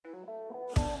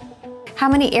how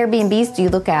many Airbnbs do you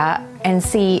look at and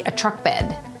see a truck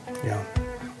bed? Yeah.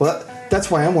 Well,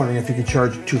 that's why I'm wondering if you could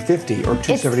charge $250 or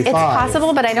 $275. It's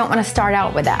possible, but I don't want to start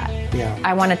out with that. Yeah.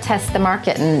 I want to test the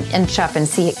market and inch up and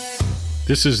see.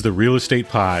 This is the Real Estate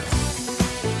Pod.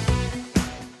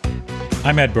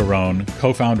 I'm Ed Barone,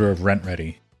 co-founder of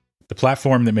RentReady, the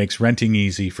platform that makes renting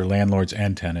easy for landlords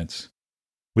and tenants.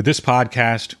 With this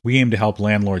podcast, we aim to help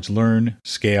landlords learn,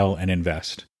 scale, and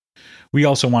invest. We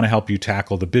also want to help you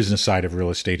tackle the business side of real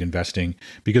estate investing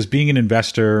because being an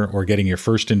investor or getting your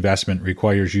first investment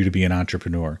requires you to be an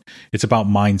entrepreneur. It's about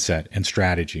mindset and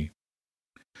strategy.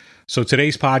 So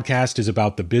today's podcast is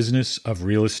about the business of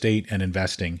real estate and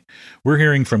investing. We're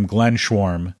hearing from Glenn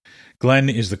Schwarm. Glenn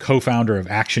is the co-founder of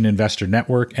Action Investor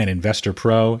Network and Investor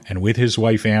Pro, and with his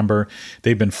wife Amber,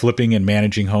 they've been flipping and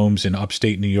managing homes in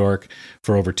upstate New York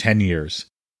for over 10 years.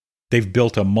 They've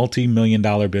built a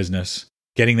multi-million-dollar business,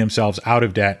 getting themselves out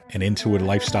of debt and into a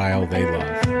lifestyle they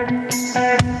love.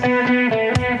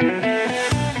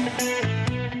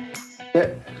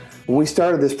 When we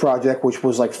started this project, which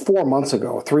was like 3 months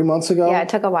ago. Yeah, it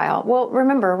took a while. Well,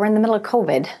 remember, we're in the middle of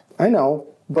COVID. I know,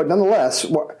 but nonetheless,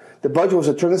 the budget was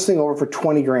to turn this thing over for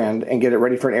 $20,000 and get it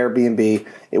ready for an Airbnb.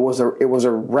 It was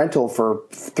a rental for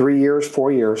 4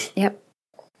 years. Yep.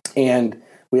 And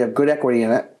we have good equity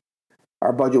in it.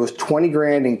 Our budget was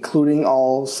 $20,000, including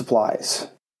all supplies.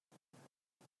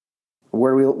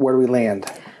 Where do we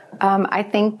land? I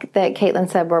think that Caitlin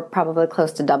said we're probably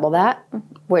close to double that,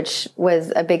 which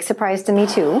was a big surprise to me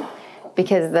too,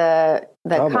 because the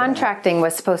contracting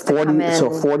was supposed to come in. So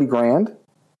 $40,000?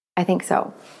 I think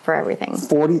so, for everything.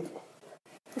 40.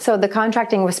 So the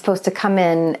contracting was supposed to come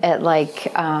in at like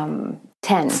 10,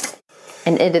 and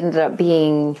it ended up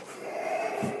being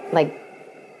like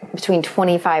between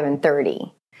 25 and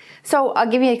 30. So I'll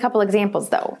give you a couple examples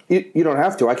though. You don't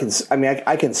have to. I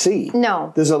can see.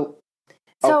 No. There's a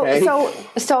okay.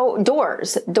 So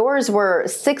doors were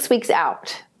 6 weeks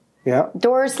out. Yeah.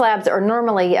 Door slabs are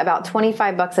normally about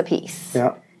 $25 a piece.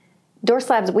 Yeah. Door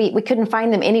slabs, we couldn't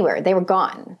find them anywhere. They were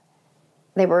gone.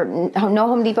 They were no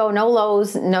Home Depot, no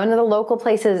Lowe's, none of the local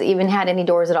places even had any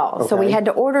doors at all. Okay. So we had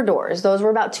to order doors. Those were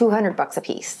about $200 a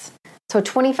piece. So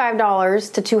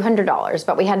 $25 to $200,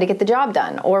 but we had to get the job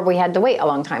done, or we had to wait a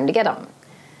long time to get them.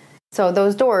 So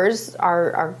those doors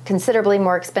are considerably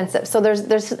more expensive. So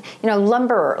there's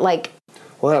lumber, like.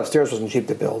 Well, that upstairs wasn't cheap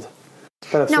to build.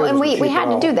 No, and we had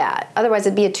to do that. Otherwise,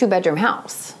 it'd be a 2-bedroom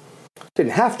house.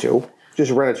 Didn't have to.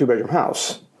 Just rent a 2-bedroom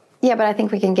house. Yeah, but I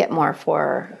think we can get more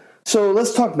for. So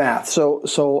let's talk math.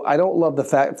 So I don't love the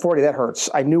fact 40. That hurts.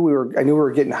 I knew we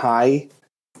were getting high.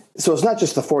 So it's not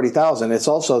just the $40,000. It's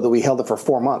also that we held it for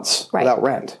 4 months without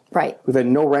rent. Right. We've had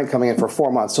no rent coming in for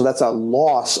 4 months. So that's a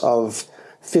loss of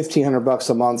 $1,500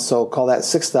 a month. So call that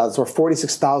 $6,000. So we're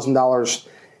 $46,000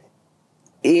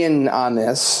 in on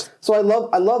this. So I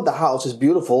love the house. It's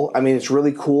beautiful. I mean, it's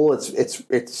really cool. It's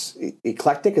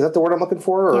eclectic. Is that the word I'm looking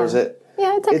for, or is it?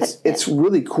 Yeah, it's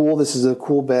really cool. This is a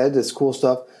cool bed. It's cool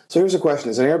stuff. So here's the question: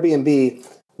 as an Airbnb,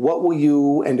 what will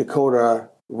you and Dakota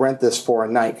rent this for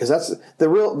a night? Because that's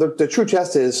the true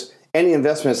test is any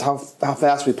investment is how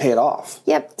fast we pay it off.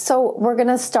 Yep. So we're going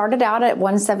to start it out at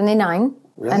 $179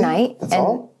 a night. That's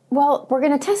all? Well, we're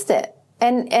going to test it.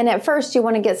 And at first, you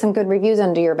want to get some good reviews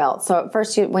under your belt. So at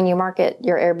first, when you market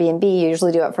your Airbnb, you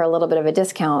usually do it for a little bit of a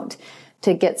discount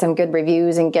to get some good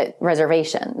reviews and get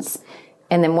reservations.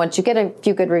 And then once you get a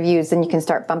few good reviews, then you can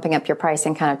start bumping up your price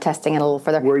and kind of testing it a little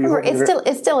further.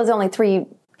 It still is only $3.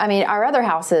 I mean, our other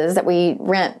houses that we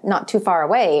rent not too far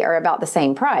away are about the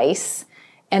same price,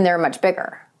 and they're much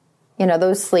bigger.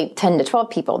 Those sleep 10 to 12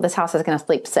 people. This house is going to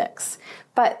sleep 6.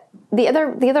 But the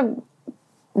other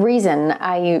reason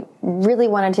I really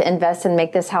wanted to invest and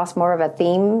make this house more of a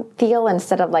theme feel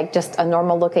instead of like just a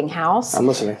normal looking house. I'm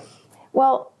listening.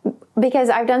 Well, because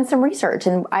I've done some research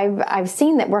and I've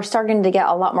seen that we're starting to get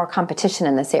a lot more competition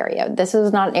in this area. This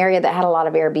is not an area that had a lot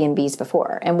of Airbnbs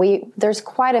before, and there's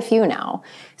quite a few now.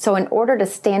 So in order to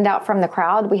stand out from the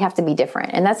crowd, we have to be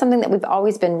different. And that's something that we've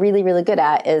always been really, really good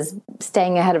at, is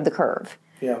staying ahead of the curve.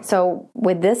 Yeah. So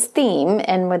with this theme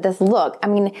and with this look, I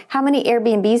mean, how many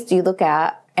Airbnbs do you look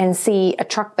at and see a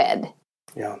truck bed?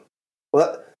 Yeah.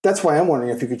 Well, that's why I'm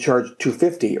wondering if you could charge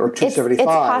 $250 or $275. It's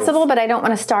possible, but I don't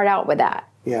want to start out with that.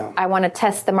 Yeah. I want to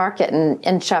test the market and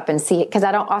inch up and see it, because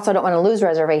I don't want to lose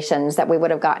reservations that we would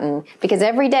have gotten, because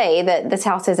every day that this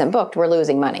house isn't booked, we're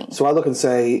losing money. So I look and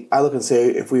say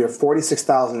if we are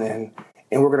 $46,000 in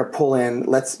and we're going to pull in,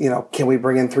 can we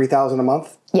bring in $3,000 a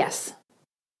month? Yes.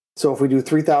 So if we do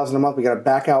 $3,000 a month, we got to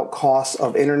back out costs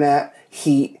of internet,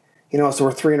 heat, so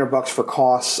we're $300 for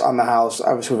costs on the house.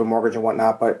 Obviously we have a mortgage and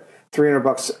whatnot, but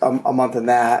 $300 a month in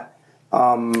that.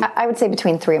 I would say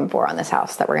between 3 and 4 on this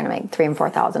house that we're going to make $3,000 and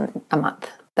 $4,000 a month.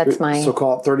 That's my. So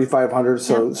call it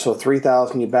 $3,500. So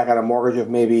 $3,000. You back out a mortgage of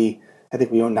maybe, I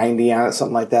think we own 90 on it,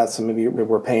 something like that. So maybe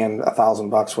we're paying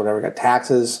 $1,000, whatever. We got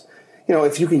taxes.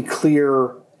 If we can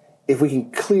clear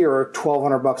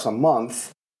 $1,200 a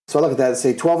month. So I look at that and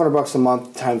say $1,200 a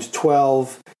month times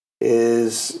 12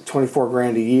 is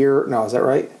 $24,000 a year. No, is that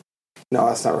right? No,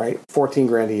 that's not right.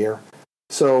 $14,000 a year.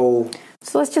 So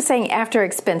let's just say after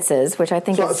expenses, which I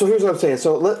think is. So here's what I'm saying.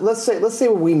 So let's say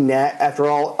we net after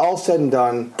all said and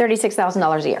done.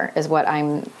 $36,000 a year is what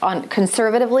I'm on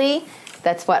conservatively.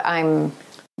 That's what I'm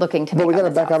looking to make. But we got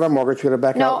to back out our mortgage. We got to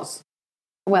back out.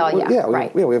 Well, yeah,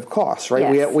 right. We have costs,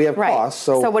 right? Yes, we have right. costs.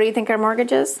 So what do you think our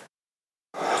mortgage is?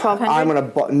 $1,200. I'm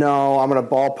gonna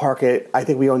ballpark it. I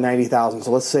think we owe $90,000.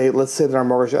 So let's say that our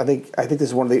mortgage. I think this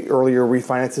is one of the earlier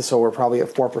refinances. So we're probably at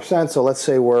 4%. So let's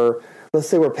say we're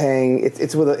paying.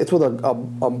 It's with a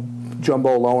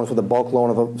jumbo loan. It's with a bulk loan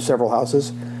of several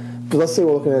houses. But let's say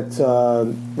we're looking at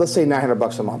let's say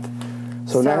 $900 a month.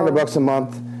 So $900 a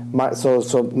month. So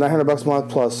 $900 a month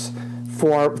plus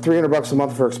 $300 a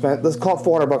month for expense. Let's call it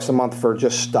 $400 a month for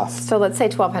just stuff. So let's say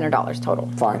 $1,200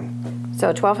 total. Fine.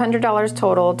 So $1,200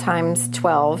 total times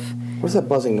 12. What's that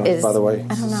buzzing noise, by the way?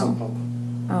 I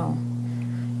don't know.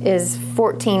 Is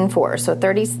 14,400. So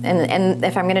 30. And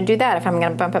if I'm going to do that, if I'm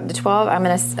going to bump up to 12, I'm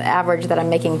going to average that I'm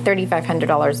making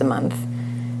 $3,500 a month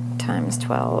times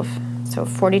 12. So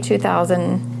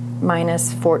 42,000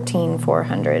 minus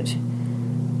 14,400.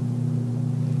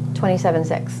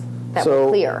 27,600. That will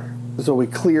clear. So we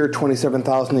clear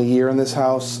 $27,000 a year in this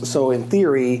house. So in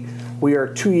theory, we are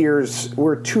 2 years.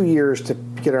 We're 2 years to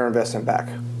get our investment back.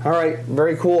 All right,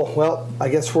 very cool. Well, I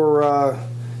guess we're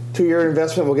 2-year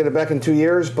investment. We'll get it back in 2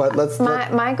 years. But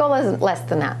my goal is less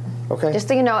than that. Okay. Just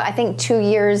so you know, I think 2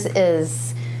 years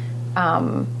is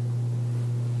pushed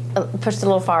a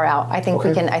little far out. I think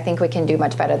we can do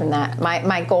much better than that.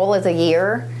 My goal is a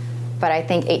year. But I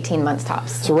think 18 months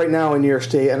tops. So right now in New York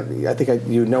State, and I think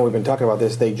we've been talking about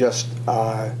this. They just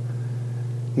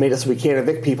made us so we can't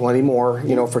evict people anymore.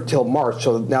 For till March.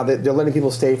 So now they're letting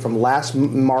people stay from last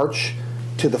March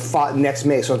to the next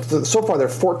May. So far there are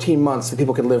 14 months that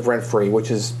people can live rent free,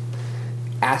 which is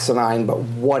asinine. But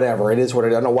whatever, it is what it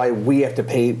is. I don't know why we have to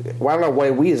pay. Well, I don't know why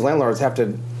we as landlords have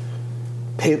to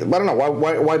pay. I don't know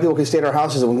why people can stay in our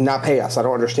houses and not pay us. I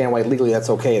don't understand why legally that's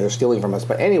okay. They're stealing from us.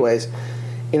 But anyways.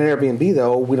 In an Airbnb,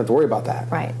 though, we don't have to worry about that.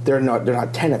 Right. They're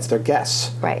not tenants; they're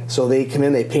guests. Right. So they come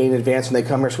in, they pay in advance when they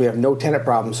come here, so we have no tenant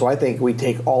problem. So I think we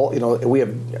take all, we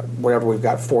have whatever we've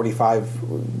got,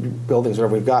 45 buildings,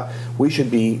 whatever we've got. We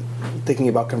should be thinking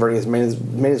about converting as many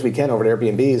as we can over to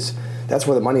Airbnbs. That's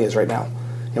where the money is right now.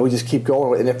 And we just keep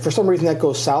going. And if for some reason that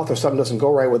goes south or something doesn't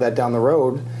go right with that down the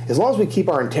road, as long as we keep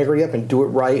our integrity up and do it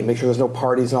right and make sure there's no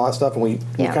parties and all that stuff, and we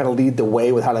kind of lead the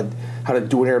way with how to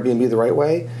do an Airbnb the right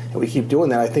way, and we keep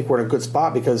doing that, I think we're in a good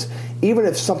spot. Because even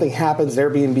if something happens,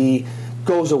 Airbnb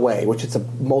goes away, which it's a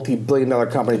multi-billion-dollar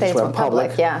company just went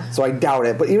public. Yeah. So I doubt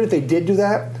it. But even if they did do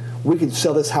that, we could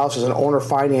sell this house as an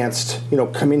owner-financed,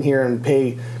 come in here and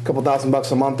pay a couple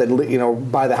 $1,000 a month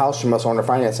and, buy the house from us owner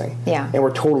financing. Yeah. And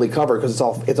we're totally covered because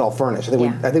it's all furnished.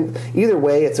 I think either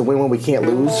way, it's a win-win. We can't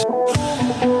lose.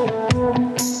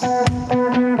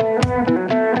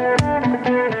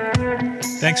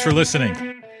 Thanks for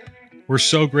listening. We're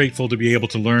so grateful to be able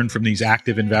to learn from these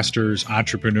active investors,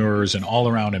 entrepreneurs, and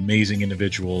all-around amazing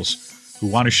individuals who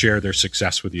want to share their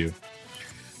success with you.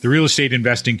 The real estate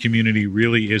investing community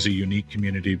really is a unique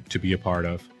community to be a part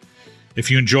of.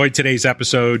 If you enjoyed today's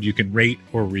episode, you can rate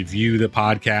or review the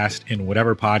podcast in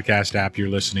whatever podcast app you're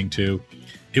listening to.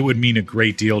 It would mean a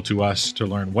great deal to us to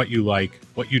learn what you like,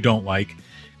 what you don't like,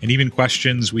 and even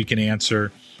questions we can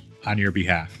answer on your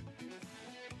behalf.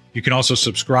 You can also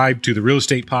subscribe to the Real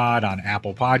Estate Pod on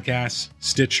Apple Podcasts,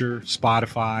 Stitcher,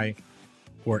 Spotify,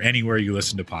 or anywhere you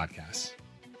listen to podcasts.